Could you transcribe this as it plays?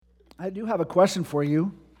I do have a question for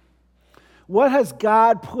you. What has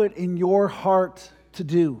God put in your heart to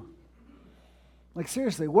do? Like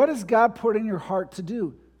seriously, what has God put in your heart to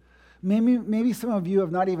do? Maybe some of you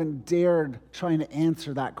have not even dared trying to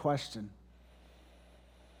answer that question.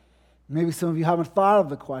 Maybe some of you haven't thought of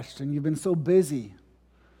the question. You've been so busy.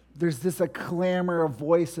 There's a clamor of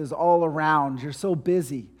voices all around. You're so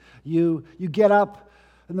busy. You get up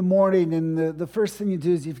in the morning and the first thing you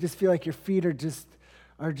do is you just feel like your feet are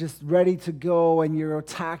just ready to go and you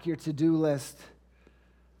attack your to-do list.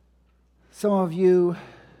 Some of you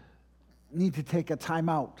need to take a time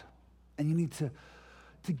out and you need to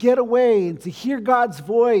get away and to hear God's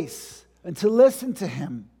voice and to listen to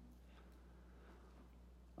Him.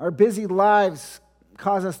 Our busy lives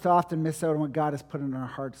cause us to often miss out on what God has put in our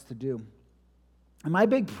hearts to do. And my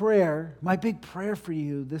big prayer for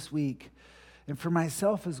you this week, and for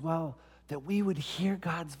myself as well, that we would hear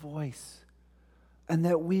God's voice and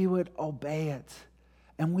that we would obey it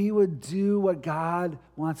and we would do what God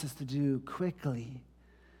wants us to do quickly.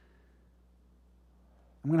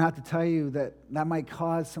 I'm going to have to tell you that might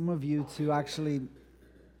cause some of you to actually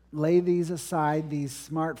lay these aside, these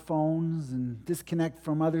smartphones, and disconnect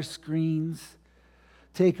from other screens.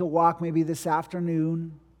 Take a walk maybe this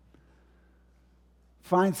afternoon.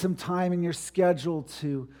 Find some time in your schedule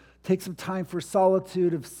to take some time for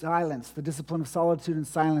solitude of silence, the discipline of solitude and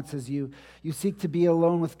silence as you seek to be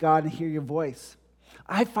alone with God and hear your voice.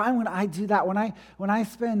 I find when I do that, when I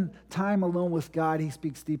spend time alone with God, He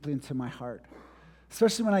speaks deeply into my heart.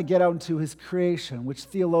 Especially when I get out into His creation, which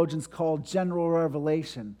theologians call general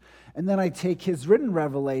revelation. And then I take His written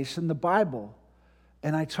revelation, the Bible,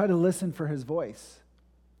 and I try to listen for His voice.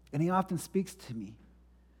 And He often speaks to me.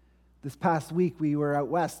 This past week, we were out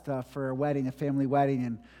west for a wedding, a family wedding,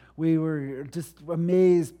 and we were just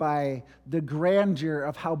amazed by the grandeur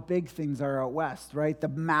of how big things are out west, right? The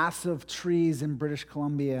massive trees in British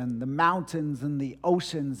Columbia and the mountains and the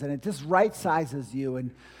oceans, and it just right-sizes you.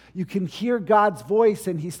 And you can hear God's voice,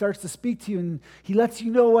 and He starts to speak to you, and He lets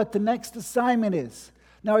you know what the next assignment is.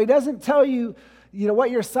 Now, He doesn't tell you,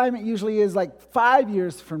 what your assignment usually is like 5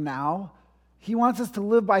 years from now. He wants us to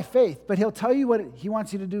live by faith, but He'll tell you what He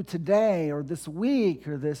wants you to do today or this week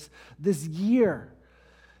or this year.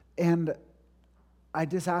 And I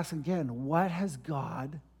just ask again, what has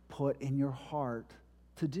God put in your heart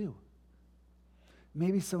to do?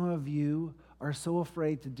 Maybe some of you are so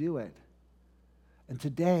afraid to do it. And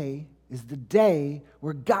today is the day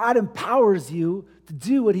where God empowers you to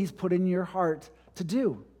do what He's put in your heart to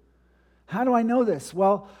do. How do I know this?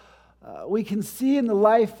 Well, we can see in the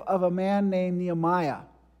life of a man named Nehemiah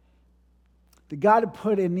that God had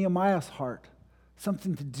put in Nehemiah's heart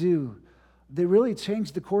something to do that really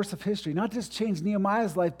changed the course of history. Not just changed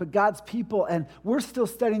Nehemiah's life, but God's people. And we're still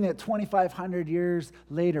studying it 2,500 years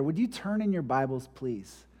later. Would you turn in your Bibles,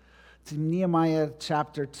 please, to Nehemiah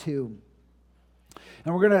chapter 2.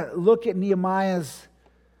 And we're going to look at Nehemiah's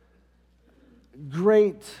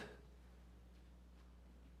great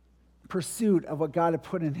pursuit of what God had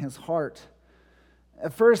put in his heart.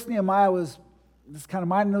 At first, Nehemiah was just kind of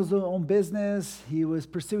minding his own business. He was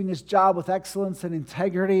pursuing his job with excellence and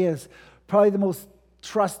integrity as probably the most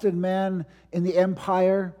trusted man in the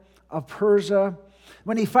empire of Persia.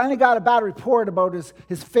 When he finally got a bad report about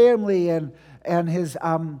his family and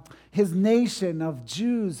his nation of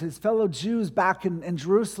Jews, his fellow Jews back in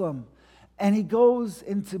Jerusalem, and he goes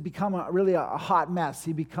into become really a hot mess.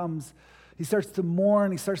 He starts to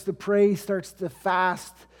mourn, he starts to pray, he starts to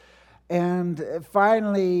fast, and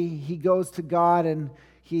finally he goes to God and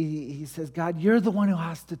he says, God, you're the one who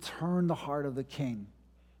has to turn the heart of the King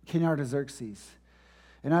Artaxerxes.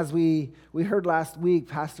 And as we heard last week,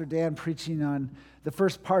 Pastor Dan preaching on the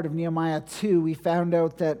first part of Nehemiah 2, we found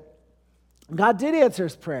out that God did answer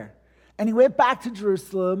his prayer. And he went back to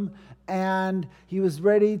Jerusalem and he was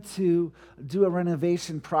ready to do a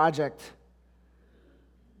renovation project.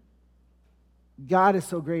 God is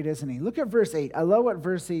so great, isn't He? Look at verse 8. I love what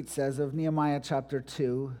verse 8 says of Nehemiah chapter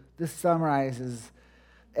 2. This summarizes,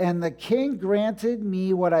 and the king granted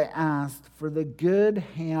me what I asked, for the good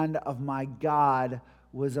hand of my God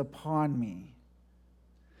was upon me.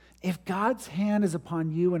 If God's hand is upon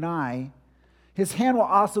you and I, His hand will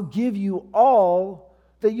also give you all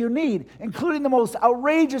that you need, including the most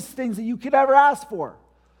outrageous things that you could ever ask for.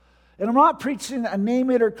 And I'm not preaching a name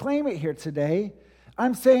it or claim it here today.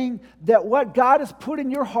 I'm saying that what God has put in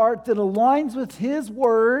your heart that aligns with His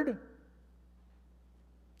word,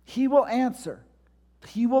 He will answer.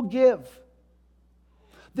 He will give.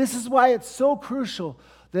 This is why it's so crucial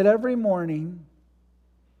that every morning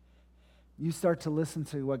you start to listen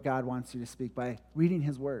to what God wants you to speak by reading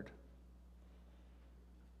His word.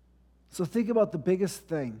 So think about the biggest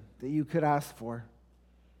thing that you could ask for.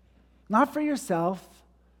 Not for yourself,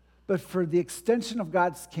 but for the extension of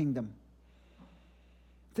God's kingdom.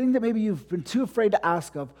 Thing that maybe you've been too afraid to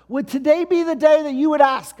ask of. Would today be the day that you would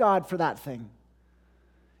ask God for that thing?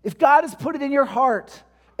 If God has put it in your heart,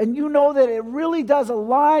 and you know that it really does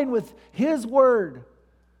align with His word,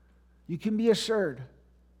 you can be assured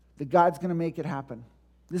that God's going to make it happen.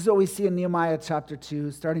 This is what we see in Nehemiah chapter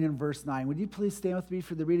 2, starting in verse 9. Would you please stand with me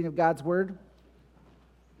for the reading of God's word?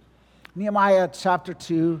 Nehemiah chapter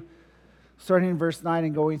 2, starting in verse 9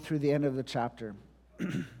 and going through the end of the chapter.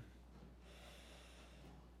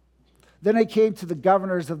 Then I came to the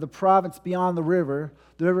governors of the province beyond the river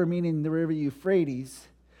meaning the river Euphrates,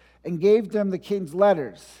 and gave them the king's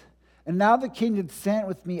letters. And now the king had sent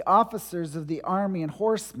with me officers of the army and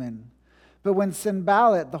horsemen. But when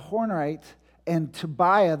Sanballat the Horonite and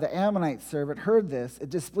Tobiah the Ammonite servant heard this,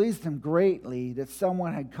 it displeased him greatly that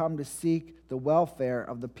someone had come to seek the welfare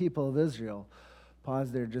of the people of Israel.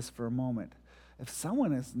 Pause there just for a moment. If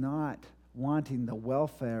someone is not wanting the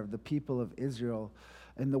welfare of the people of Israel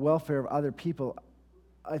and the welfare of other people,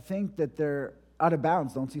 I think that they're out of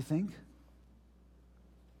bounds, don't you think?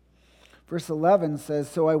 Verse 11 says,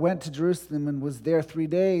 So I went to Jerusalem and was there 3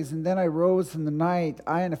 days, and then I rose in the night,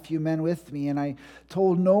 I and a few men with me, and I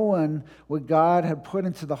told no one what God had put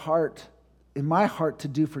in my heart to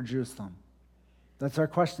do for Jerusalem. That's our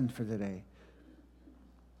question for today.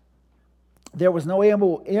 There was no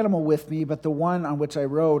animal with me but the one on which I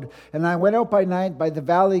rode. And I went out by night by the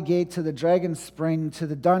valley gate to the dragon spring, to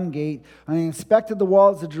the dung gate. And I inspected the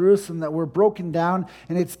walls of Jerusalem that were broken down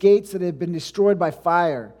and its gates that had been destroyed by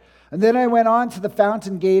fire. And then I went on to the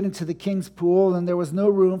fountain gate and to the king's pool, and there was no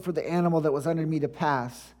room for the animal that was under me to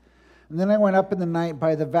pass. And then I went up in the night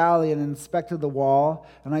by the valley and inspected the wall.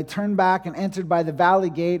 And I turned back and entered by the valley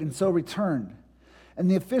gate and so returned. And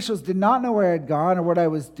the officials did not know where I had gone or what I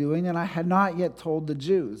was doing, and I had not yet told the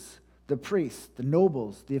Jews, the priests, the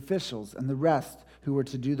nobles, the officials, and the rest who were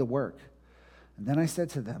to do the work. And then I said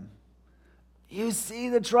to them, You see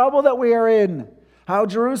the trouble that we are in, how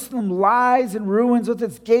Jerusalem lies in ruins with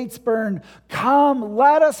its gates burned. Come,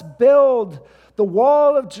 let us build the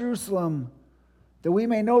wall of Jerusalem, that we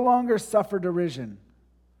may no longer suffer derision.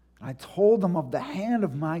 I told them of the hand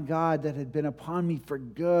of my God that had been upon me for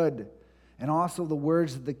good, and also the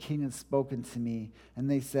words that the king had spoken to me. And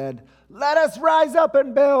they said, Let us rise up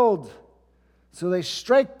and build. So they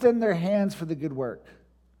strengthened their hands for the good work.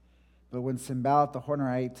 But when Sanballat the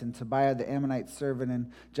Horonite and Tobiah the Ammonite servant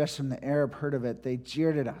and Geshem the Arab heard of it, they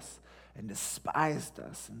jeered at us and despised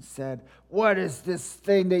us and said, What is this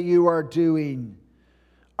thing that you are doing?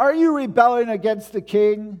 Are you rebelling against the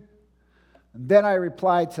king? And then I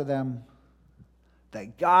replied to them, The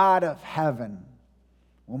God of heaven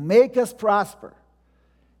will make us prosper,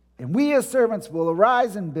 and we as servants will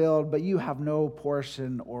arise and build, but you have no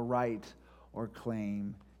portion or right or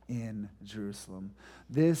claim in Jerusalem.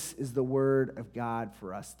 This is the word of God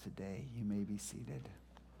for us today. You may be seated.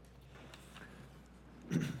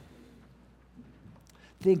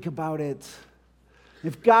 Think about it.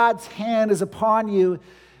 If God's hand is upon you,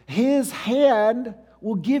 His hand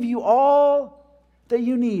will give you all that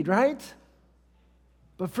you need, right?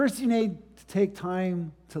 But first you need to take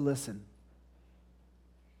time to listen.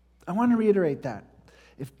 I want to reiterate that.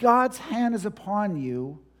 If God's hand is upon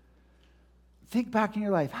you, think back in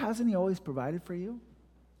your life. Hasn't He always provided for you?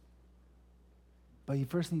 But you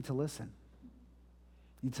first need to listen.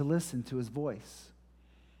 You need to listen to His voice.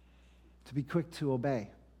 To be quick to obey.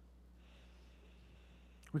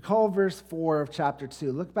 Recall verse 4 of chapter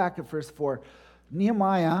 2. Look back at verse 4.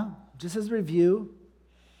 Nehemiah, just as a review,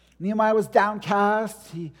 Nehemiah was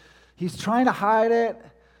downcast. He's trying to hide it.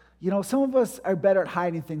 You know, some of us are better at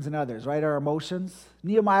hiding things than others, right? Our emotions.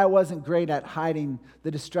 Nehemiah wasn't great at hiding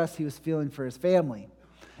the distress he was feeling for his family.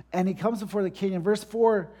 And he comes before the king. In verse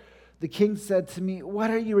 4, the king said to me,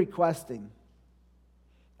 What are you requesting?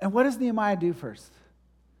 And what does Nehemiah do first?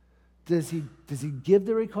 Does he give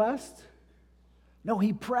the request? No,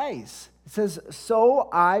 he prays. It says, So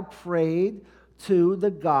I prayed to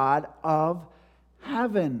the God of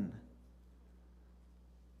heaven.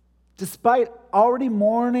 Despite already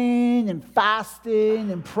mourning and fasting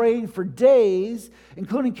and praying for days,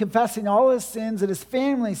 including confessing all his sins and his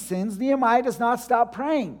family's sins, Nehemiah does not stop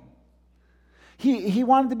praying. He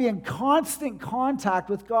wanted to be in constant contact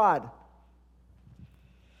with God.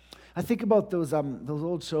 I think about those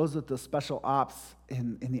old shows with those special ops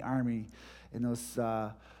in the army, and those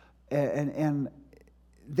and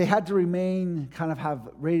they had to have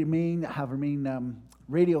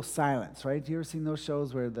radio silence, right? You ever seen those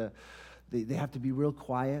shows where they have to be real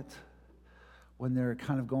quiet? when they're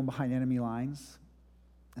kind of going behind enemy lines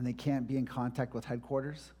and they can't be in contact with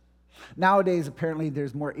headquarters. Nowadays, apparently,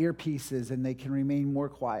 there's more earpieces and they can remain more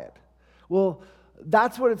quiet. Well,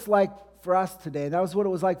 that's what it's like for us today. That was what it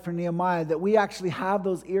was like for Nehemiah, that we actually have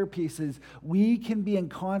those earpieces. We can be in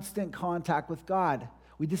constant contact with God.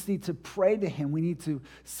 We just need to pray to him. We need to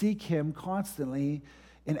seek him constantly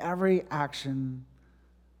in every action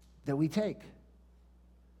that we take.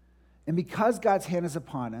 And because God's hand is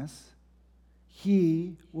upon us,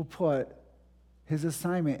 he will put his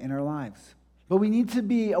assignment in our lives. But we need to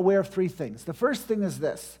be aware of three things. The first thing is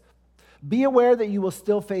this: be aware that you will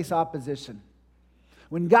still face opposition.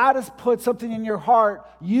 When God has put something in your heart,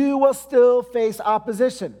 you will still face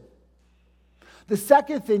opposition. The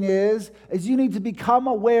second thing is you need to become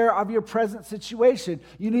aware of your present situation.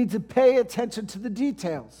 You need to pay attention to the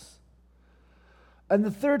details. And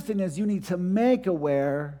the third thing is you need to make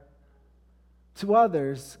aware to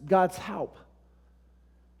others God's help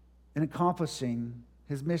in accomplishing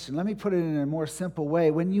his mission. Let me put it in a more simple way.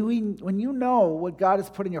 When you know what God has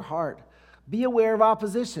put in your heart, be aware of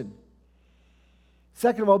opposition.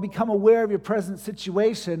 Second of all, become aware of your present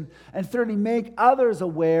situation. And thirdly, make others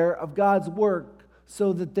aware of God's work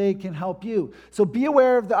so that they can help you. So be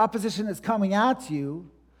aware of the opposition that's coming at you.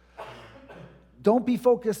 Don't be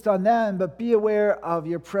focused on them, but be aware of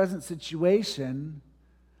your present situation.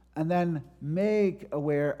 And then make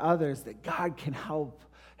aware others that God can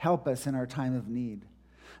help us in our time of need.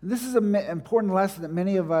 And this is an important lesson that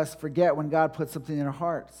many of us forget when God puts something in our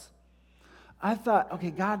hearts. I thought,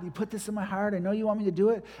 okay, God, you put this in my heart. I know you want me to do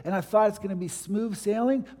it. And I thought it's going to be smooth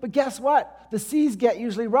sailing. But guess what? The seas get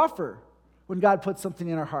usually rougher when God puts something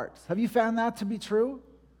in our hearts. Have you found that to be true?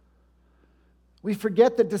 We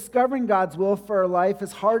forget that discovering God's will for our life,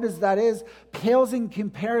 as hard as that is, pales in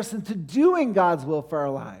comparison to doing God's will for our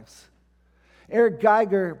lives. Eric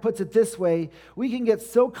Geiger puts it this way: we can get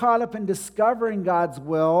so caught up in discovering God's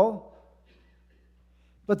will,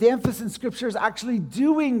 but the emphasis in Scripture is actually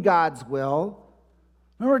doing God's will.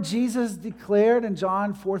 Remember, Jesus declared in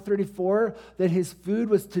John 4:34 that his food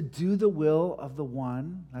was to do the will of the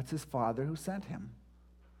one, that's his Father, who sent him.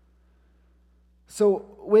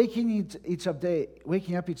 So waking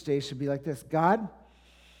up each day should be like this: God,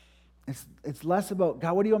 it's less about,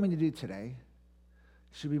 God, what do you want me to do today?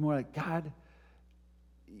 It should be more like, God,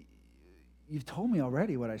 you've told me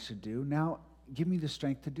already what I should do. Now give me the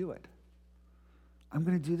strength to do it. I'm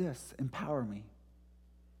going to do this. Empower me.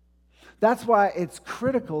 That's why it's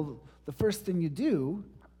critical. The first thing you do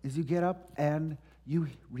is you get up and you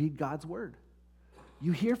read God's word.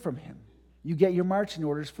 You hear from him. You get your marching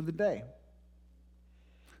orders for the day.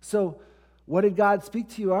 So what did God speak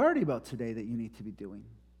to you already about today that you need to be doing?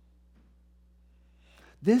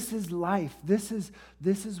 This is life. This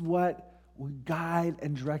is what will guide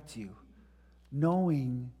and direct you.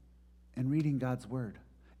 Knowing and reading God's word.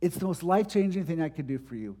 It's the most life-changing thing I could do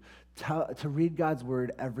for you, to read God's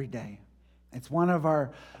word every day. It's one of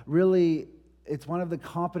the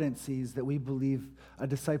competencies that we believe a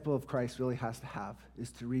disciple of Christ really has to have, is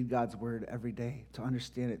to read God's word every day, to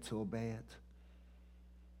understand it, to obey it.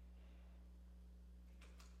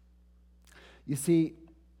 You see,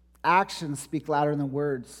 actions speak louder than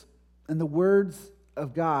words, and the words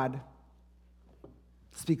of God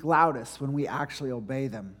speak loudest when we actually obey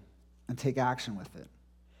them and take action with it.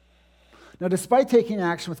 Now, despite taking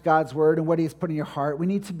action with God's word and what he has put in your heart, we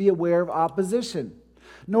need to be aware of opposition.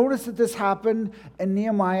 Notice that this happened in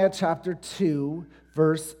Nehemiah chapter 2,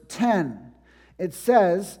 verse 10. It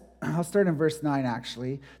says, I'll start in verse 9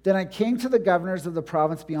 actually. Then I came to the governors of the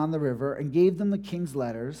province beyond the river and gave them the king's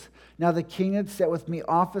letters. Now the king had set with me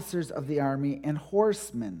officers of the army and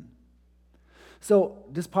horsemen. So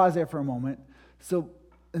just pause there for a moment. So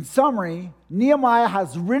in summary, Nehemiah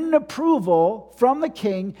has written approval from the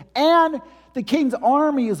king, and the king's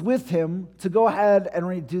army is with him to go ahead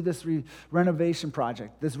and do this renovation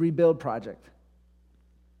project, this rebuild project.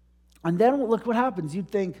 And then look what happens. You'd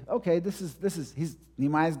think, okay,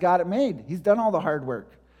 Nehemiah's got it made. He's done all the hard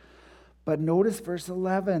work. But notice verse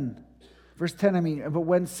 11. Verse 10, but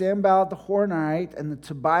when Sanballat the Horonite and the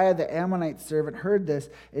Tobiah the Ammonite servant heard this,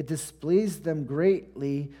 it displeased them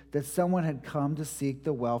greatly that someone had come to seek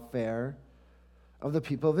the welfare of the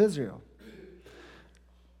people of Israel.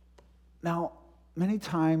 Now, many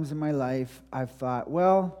times in my life, I've thought,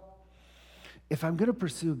 well, if I'm going to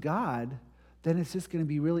pursue God, then it's just going to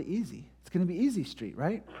be really easy. It's going to be easy street,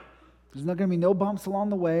 right? There's not going to be no bumps along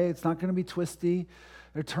the way. It's not going to be twisty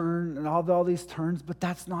or turn and all these turns, but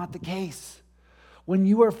that's not the case. When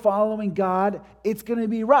you are following God, it's going to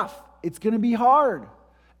be rough. It's going to be hard.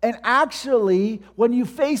 And actually, when you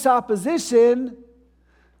face opposition,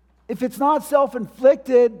 if it's not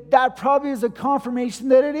self-inflicted, that probably is a confirmation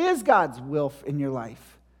that it is God's will in your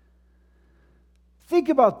life. Think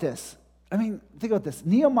about this.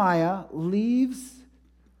 Nehemiah leaves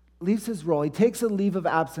his role. He takes a leave of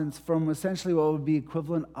absence from essentially what would be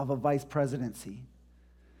equivalent of a vice presidency.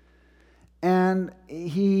 And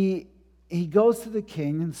he goes to the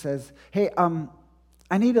king and says, hey,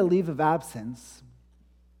 I need a leave of absence,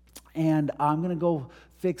 and I'm going to go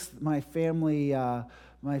fix my family,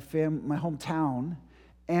 my hometown.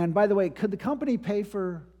 And by the way, could the company pay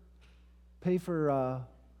for the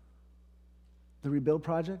rebuild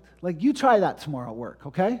project? Like, you try that tomorrow at work,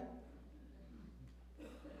 okay?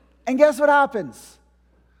 And guess what happens?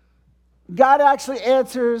 God actually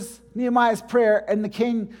answers Nehemiah's prayer, and the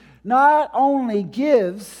king not only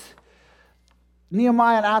gives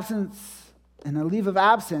Nehemiah an absence and a leave of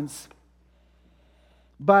absence,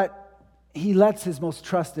 but he lets his most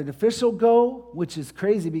trusted official go, which is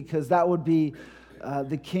crazy because that would be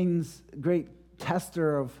the king's great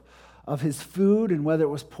tester of his food and whether it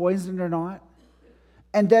was poisoned or not.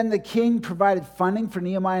 And then the king provided funding for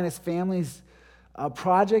Nehemiah and his family's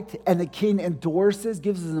project, and the king endorses,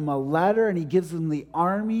 gives them a letter, and he gives them the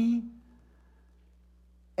army.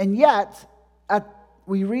 And yet,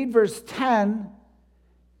 we read verse 10,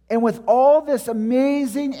 and with all this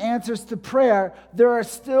amazing answers to prayer, there are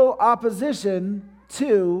still opposition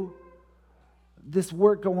to this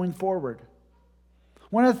work going forward.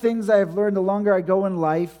 One of the things I have learned the longer I go in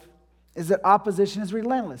life is that opposition is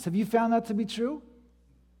relentless. Have you found that to be true?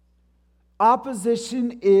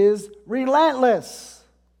 Opposition is relentless.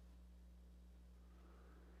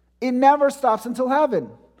 It never stops until heaven.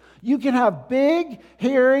 You can have big,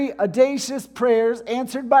 hairy, audacious prayers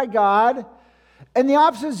answered by God, and the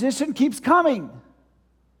opposition keeps coming.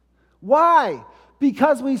 Why?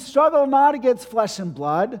 Because we struggle not against flesh and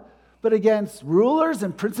blood, but against rulers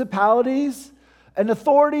and principalities and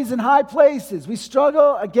authorities in high places. We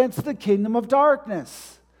struggle against the kingdom of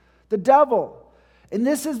darkness, the devil. And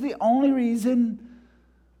this is the only reason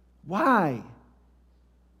why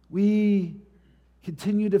we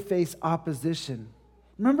continue to face opposition.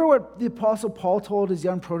 Remember what the Apostle Paul told his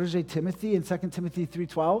young protege Timothy in 2 Timothy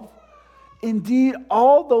 3:12? Indeed,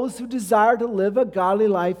 all those who desire to live a godly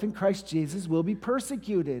life in Christ Jesus will be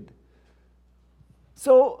persecuted.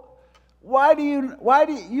 So why do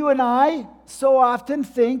you and I so often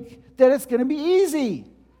think that it's going to be easy?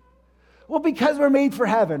 Well, because we're made for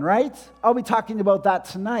heaven, right? I'll be talking about that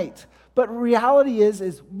tonight. But reality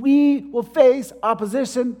is we will face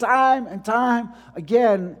opposition time and time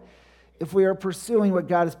again if we are pursuing what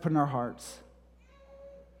God has put in our hearts.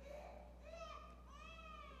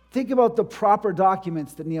 Think about the proper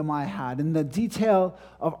documents that Nehemiah had and the detail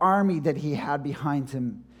of army that he had behind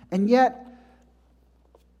him. And yet,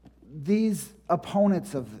 these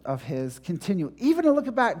opponents of his continue. Even to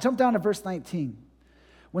look back, jump down to verse 19.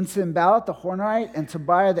 When Sanballat the Horonite and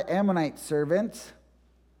Tobiah the Ammonite servant,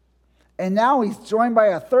 and now he's joined by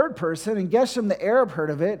a third person, and Geshem the Arab heard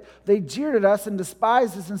of it, they jeered at us and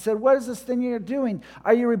despised us and said, what is this thing you're doing?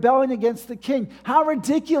 Are you rebelling against the king? How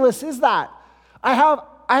ridiculous is that? I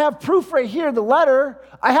have proof right here, the letter.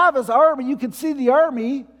 I have his army. You can see the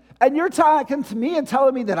army. And you're talking to me and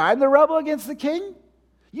telling me that I'm the rebel against the king?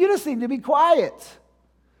 You just seem to be quiet.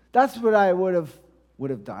 That's what I would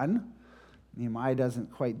have done. Nehemiah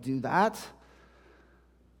doesn't quite do that.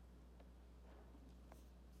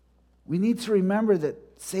 We need to remember that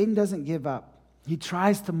Satan doesn't give up. He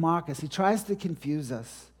tries to mock us. He tries to confuse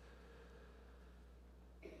us.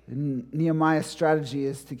 And Nehemiah's strategy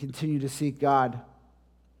is to continue to seek God.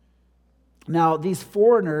 Now, these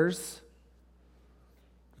foreigners,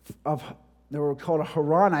 they were called a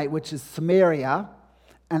Horonite, which is Samaria,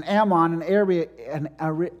 and Ammon, and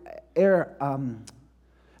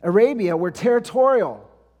Arabia were territorial.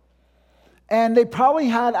 And they probably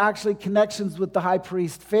had actually connections with the high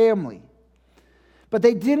priest family. But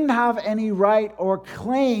they didn't have any right or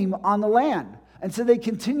claim on the land. And so they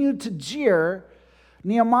continued to jeer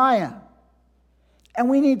Nehemiah. And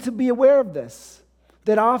we need to be aware of this,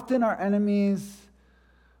 that often our enemies'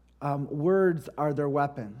 words are their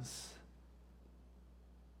weapons.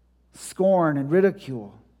 Scorn and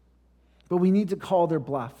ridicule. But we need to call their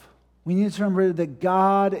bluff. We need to remember that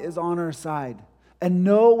God is on our side. And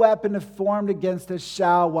no weapon formed against us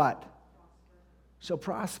shall what? Shall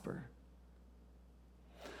prosper.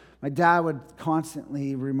 My dad would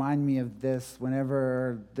constantly remind me of this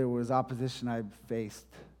whenever there was opposition I faced.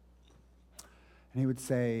 And he would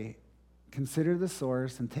say, consider the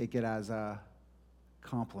source and take it as a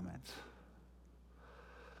compliment.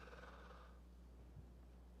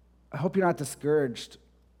 I hope you're not discouraged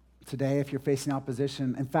today if you're facing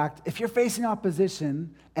opposition. In fact, if you're facing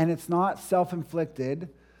opposition and it's not self-inflicted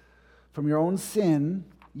from your own sin,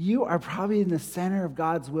 you are probably in the center of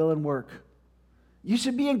God's will and work. You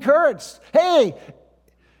should be encouraged. Hey,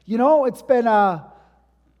 it's been a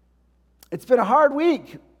hard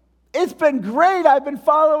week. It's been great. I've been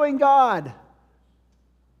following God.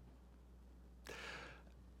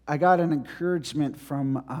 I got an encouragement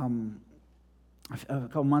from a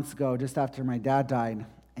couple months ago, just after my dad died,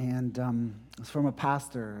 and it was from a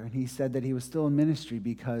pastor, and he said that he was still in ministry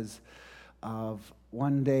because of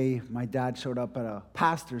one day my dad showed up at a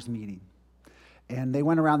pastor's meeting, and they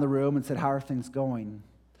went around the room and said, "How are things going?"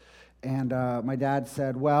 And my dad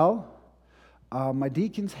said, "Well, my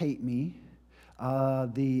deacons hate me.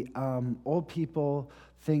 The old people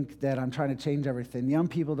think that I'm trying to change everything. The young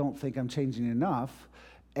people don't think I'm changing enough.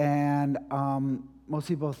 And most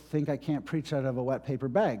people think I can't preach out of a wet paper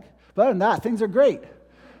bag. But other than that, things are great,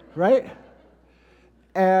 right?"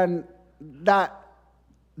 And that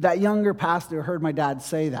younger pastor heard my dad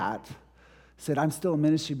say that, said, "I'm still in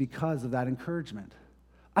ministry because of that encouragement."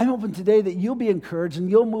 I'm hoping today that you'll be encouraged and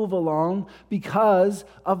you'll move along because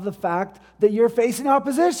of the fact that you're facing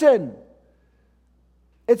opposition.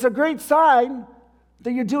 It's a great sign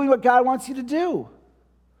that you're doing what God wants you to do.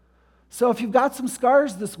 So if you've got some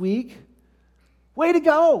scars this week, way to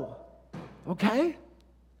go, okay?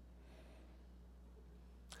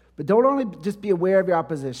 But don't only just be aware of your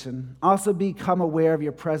opposition, also become aware of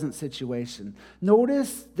your present situation.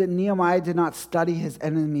 Notice that Nehemiah did not study his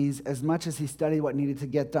enemies as much as he studied what needed to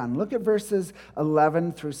get done. Look at verses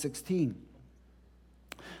 11 through 16.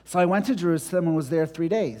 "So I went to Jerusalem and was there 3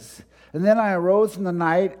 days. And then I arose in the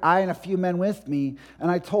night, I and a few men with me,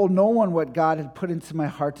 and I told no one what God had put into my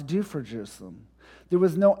heart to do for Jerusalem. There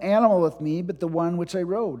was no animal with me but the one which I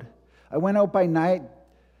rode. I went out by night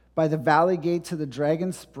by the valley gate to the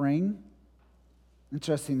Dragon Spring."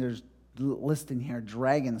 Interesting, there's listing here,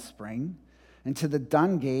 Dragon Spring. "And to the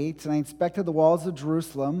Dung Gate, and I inspected the walls of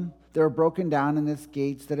Jerusalem. They were broken down, and its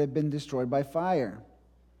gates that had been destroyed by fire.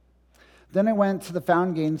 Then I went to the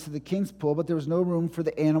Fountain Gate and to the King's Pool, but there was no room for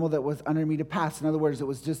the animal that was under me to pass." In other words, it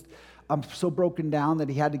was just so broken down that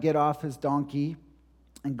he had to get off his donkey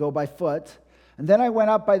and go by foot. "And then I went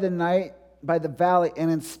up by the night by the valley and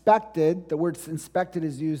inspected." The word inspected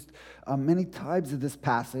is used many times in this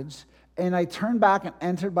passage. "And I turned back and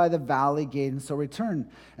entered by the valley gate, and so returned.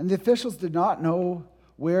 And the officials did not know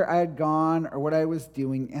where I had gone or what I was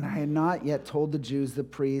doing, and I had not yet told the Jews, the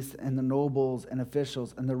priests, and the nobles and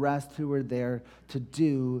officials, and the rest who were there to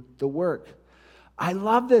do the work." I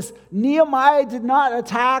love this. Nehemiah did not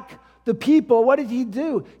attack the people. What did he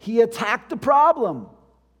do? He attacked the problem.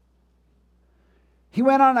 He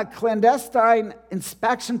went on a clandestine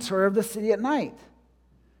inspection tour of the city at night.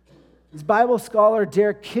 As Bible scholar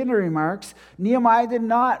Derek Kidner remarks, Nehemiah did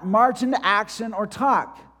not march into action or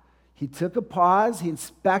talk. He took a pause, he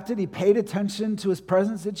inspected, he paid attention to his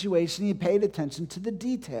present situation, he paid attention to the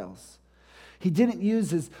details. He didn't use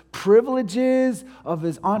his privileges of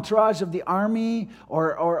his entourage of the army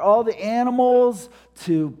or all the animals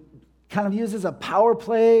to kind of use as a power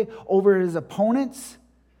play over his opponents.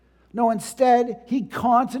 No, instead, he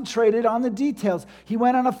concentrated on the details. He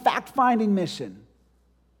went on a fact-finding mission.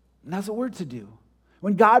 And that's what we're to do.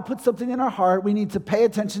 When God puts something in our heart, we need to pay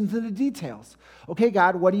attention to the details. Okay,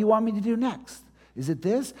 God, what do you want me to do next? Is it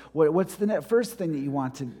this? What's the first thing that you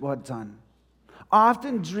want done?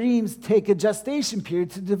 Often dreams take a gestation period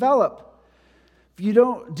to develop. If you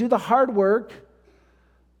don't do the hard work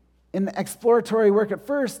and the exploratory work at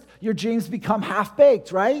first, your dreams become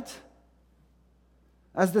half-baked, right?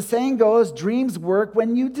 As the saying goes, dreams work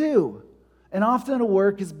when you do. And often a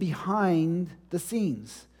work is behind the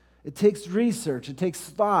scenes. It takes research. It takes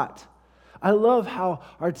thought. I love how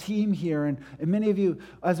our team here and many of you,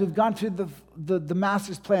 as we've gone through the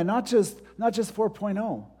master's plan, not just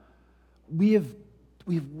 4.0, we've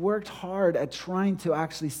worked hard at trying to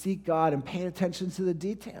actually seek God and pay attention to the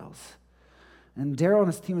details. And Daryl and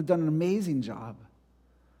his team have done an amazing job.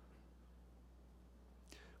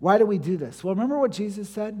 Why do we do this? Well, remember what Jesus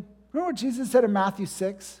said? Remember what Jesus said in Matthew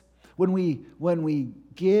 6? When we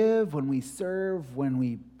give, when we serve, when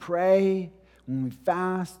we pray, when we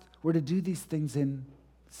fast, we're to do these things in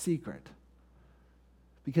secret.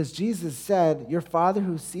 Because Jesus said, your Father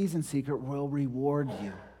who sees in secret will reward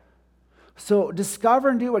you. So discover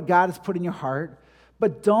and do what God has put in your heart,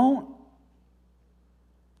 but don't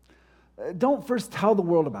first tell the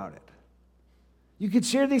world about it. You could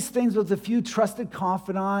share these things with a few trusted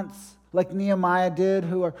confidants, like Nehemiah did,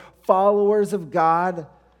 who are followers of God.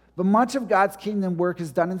 But much of God's kingdom work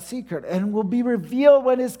is done in secret and will be revealed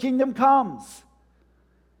when his kingdom comes.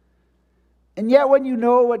 And yet when you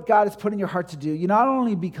know what God has put in your heart to do, you not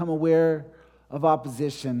only become aware of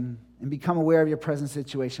opposition and become aware of your present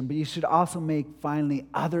situation, but you should also make finally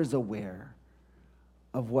others aware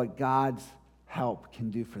of what God's help can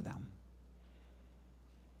do for them.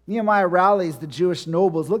 Nehemiah rallies the Jewish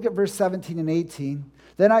nobles. Look at verse 17 and 18.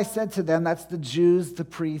 Then I said to them, that's the Jews, the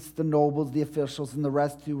priests, the nobles, the officials, and the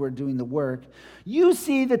rest who were doing the work, you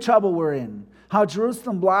see the trouble we're in, how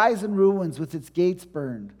Jerusalem lies in ruins with its gates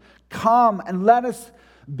burned. Come and let us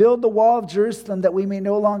build the wall of Jerusalem that we may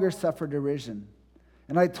no longer suffer derision.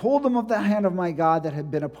 And I told them of the hand of my God that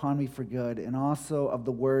had been upon me for good, and also of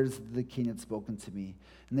the words that the king had spoken to me.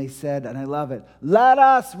 And they said, and I love it, let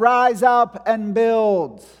us rise up and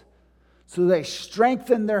build. So they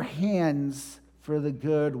strengthened their hands for the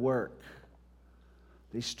good work.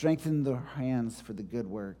 They strengthened their hands for the good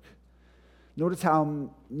work. Notice how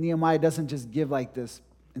Nehemiah doesn't just give like this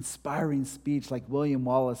inspiring speech like William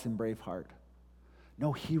Wallace in Braveheart.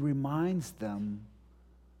 No, he reminds them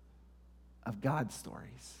of God's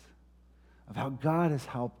stories, of how God has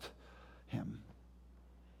helped him.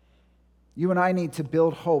 You and I need to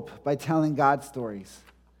build hope by telling God's stories.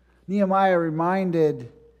 Nehemiah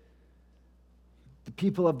reminded the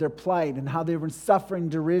people of their plight and how they were suffering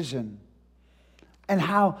derision, and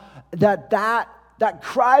how that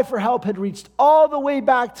cry for help had reached all the way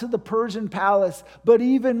back to the Persian palace, but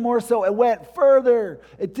even more so, it went further.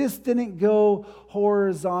 It just didn't go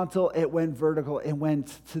horizontal, it went vertical. It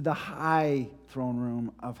went to the high throne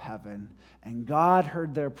room of heaven, and God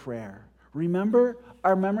heard their prayer. Remember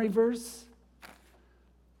our memory verse?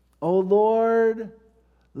 O Lord,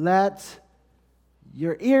 let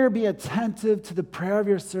your ear be attentive to the prayer of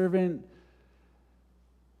your servant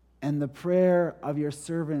and the prayer of your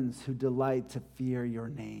servants who delight to fear your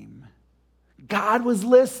name. God was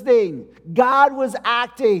listening. God was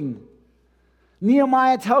acting.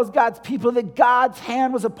 Nehemiah tells God's people that God's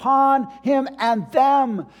hand was upon him and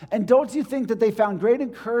them. And don't you think that they found great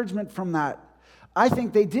encouragement from that? I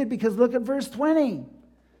think they did, because look at verse 20. It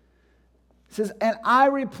says, and I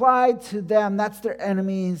replied to them, that's their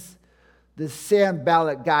enemies, the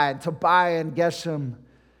Sanballat guy, and Tobiah and Geshem.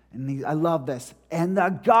 And I love this. And the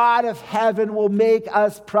God of heaven will make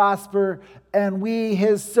us prosper, and we,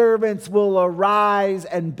 his servants, will arise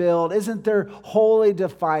and build. Isn't there holy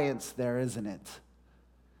defiance there, isn't it?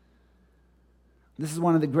 This is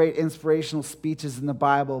one of the great inspirational speeches in the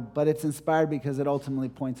Bible, but it's inspired because it ultimately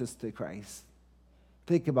points us to Christ.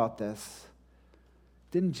 Think about this.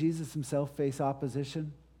 Didn't Jesus himself face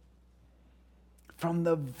opposition? From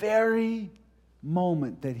the very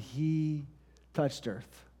moment that he touched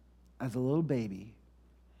earth as a little baby,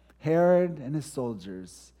 Herod and his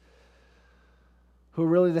soldiers, who were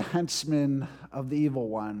really the henchmen of the evil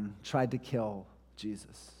one, tried to kill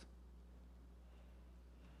Jesus.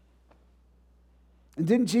 And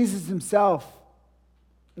didn't Jesus himself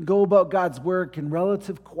go about God's work in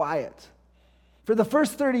relative quiet? For the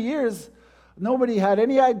first 30 years, nobody had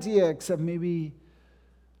any idea except maybe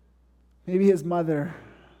his mother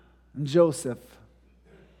and Joseph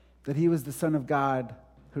that he was the Son of God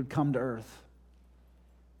who'd come to earth.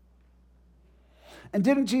 And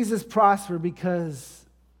didn't Jesus prosper because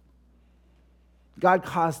God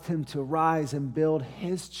caused him to rise and build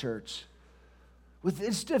his church with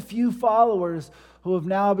just a few followers who have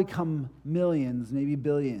now become millions, maybe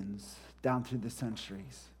billions, down through the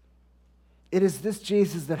centuries? It is this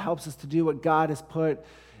Jesus that helps us to do what God has put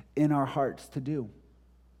in our hearts to do.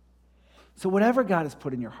 So whatever God has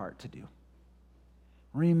put in your heart to do,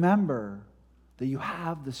 remember that you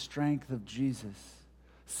have the strength of Jesus'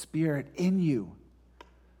 Spirit in you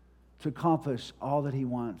to accomplish all that he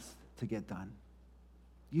wants to get done.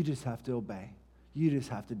 You just have to obey. You just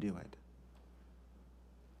have to do it.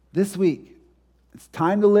 This week, it's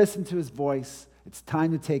time to listen to his voice. It's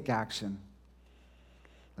time to take action.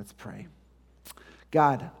 Let's pray.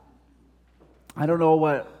 God, I don't know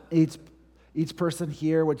what each person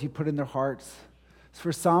here, what you put in their hearts.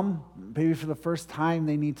 For some, maybe for the first time,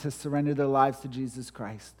 they need to surrender their lives to Jesus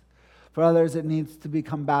Christ. For others, it needs to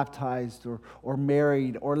become baptized or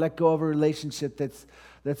married or let go of a relationship that's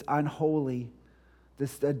unholy,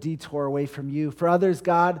 that's a detour away from you. For others,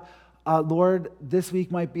 God, Lord, this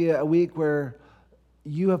week might be a week where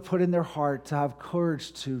you have put in their heart to have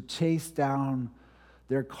courage to chase down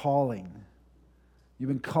their calling. You've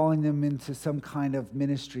been calling them into some kind of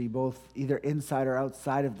ministry, both either inside or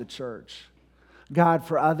outside of the church. God,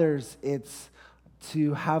 for others, it's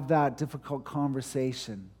to have that difficult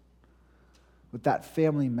conversation with that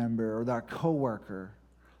family member or that coworker,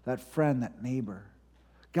 that friend, that neighbor.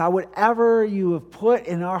 God, whatever you have put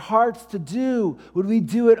in our hearts to do, would we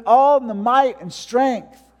do it all in the might and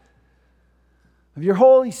strength of your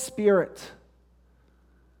Holy Spirit.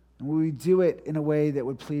 And will we do it in a way that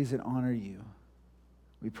would please and honor you?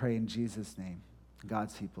 We pray in Jesus' name.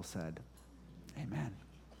 God's people said, amen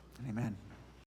and amen.